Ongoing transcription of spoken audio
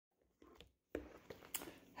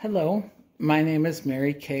Hello, my name is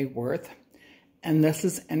Mary Kay Worth, and this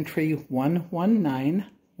is entry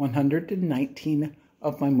 119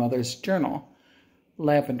 of my mother's journal,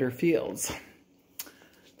 Lavender Fields.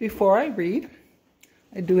 Before I read,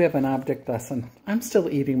 I do have an object lesson. I'm still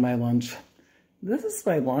eating my lunch. This is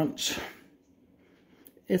my lunch.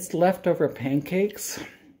 It's leftover pancakes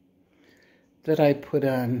that I put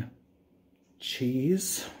on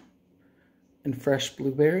cheese and fresh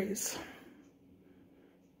blueberries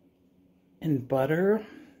and butter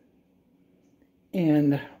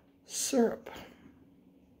and syrup.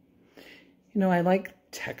 You know, I like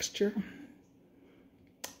texture.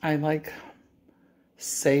 I like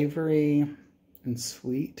savory and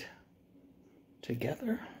sweet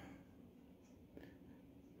together.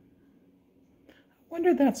 I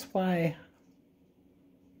wonder that's why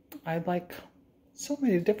I like so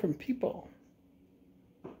many different people.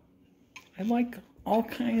 I like all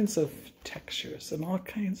kinds of textures and all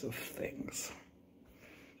kinds of things.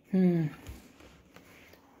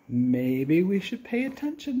 Maybe we should pay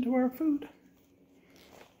attention to our food.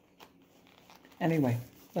 Anyway,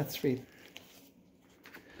 let's read.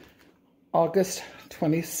 August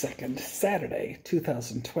 22nd, Saturday,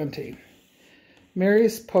 2020.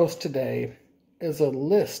 Mary's post today is a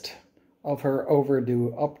list of her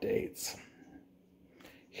overdue updates.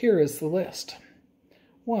 Here is the list.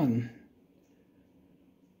 1.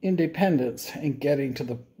 Independence and getting to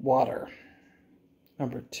the water.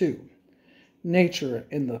 Number 2, nature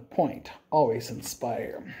in the point always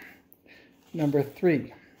inspire. Number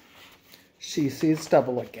 3, she sees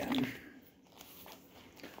double again.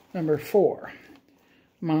 Number 4,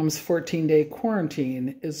 mom's 14-day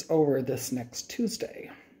quarantine is over this next Tuesday.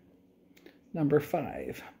 Number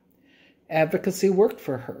 5, advocacy worked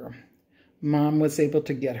for her. Mom was able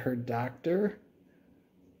to get her doctor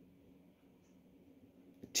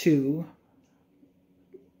to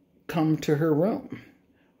come to her room.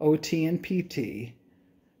 OT and PT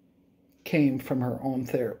came from her own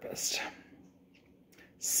therapist.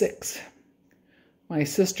 6, my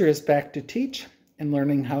sister is back to teach and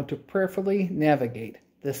learning how to prayerfully navigate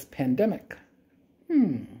this pandemic.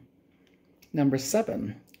 Number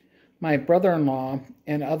 7, my brother-in-law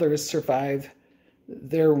and others survived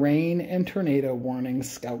their rain and tornado warning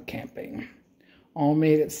scout camping. All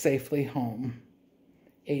made it safely home.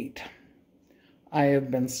 8, I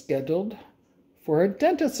have been scheduled for a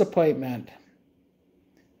dentist appointment.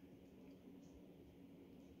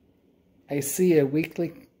 I see a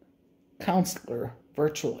weekly counselor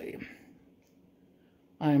virtually.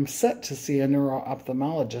 I am set to see a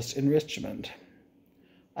neuro-ophthalmologist in Richmond.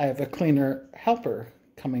 I have a cleaner helper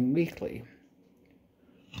coming weekly.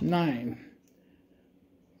 9,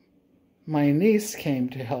 my niece came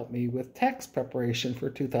to help me with tax preparation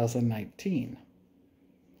for 2019.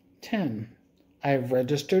 10, I have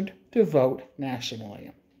registered to vote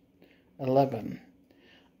nationally. 11,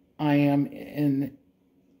 I am in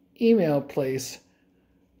email place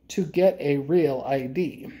to get a real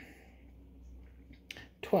ID.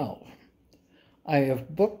 12, I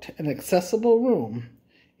have booked an accessible room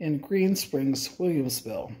in Green Springs,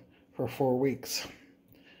 Williamsville for 4 weeks.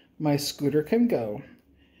 My scooter can go,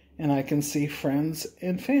 and I can see friends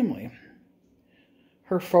and family.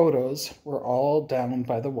 Her photos were all down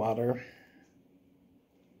by the water.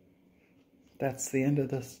 That's the end of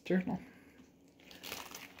this journal.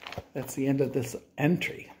 That's the end of this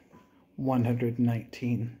entry,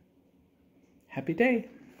 119. Happy day.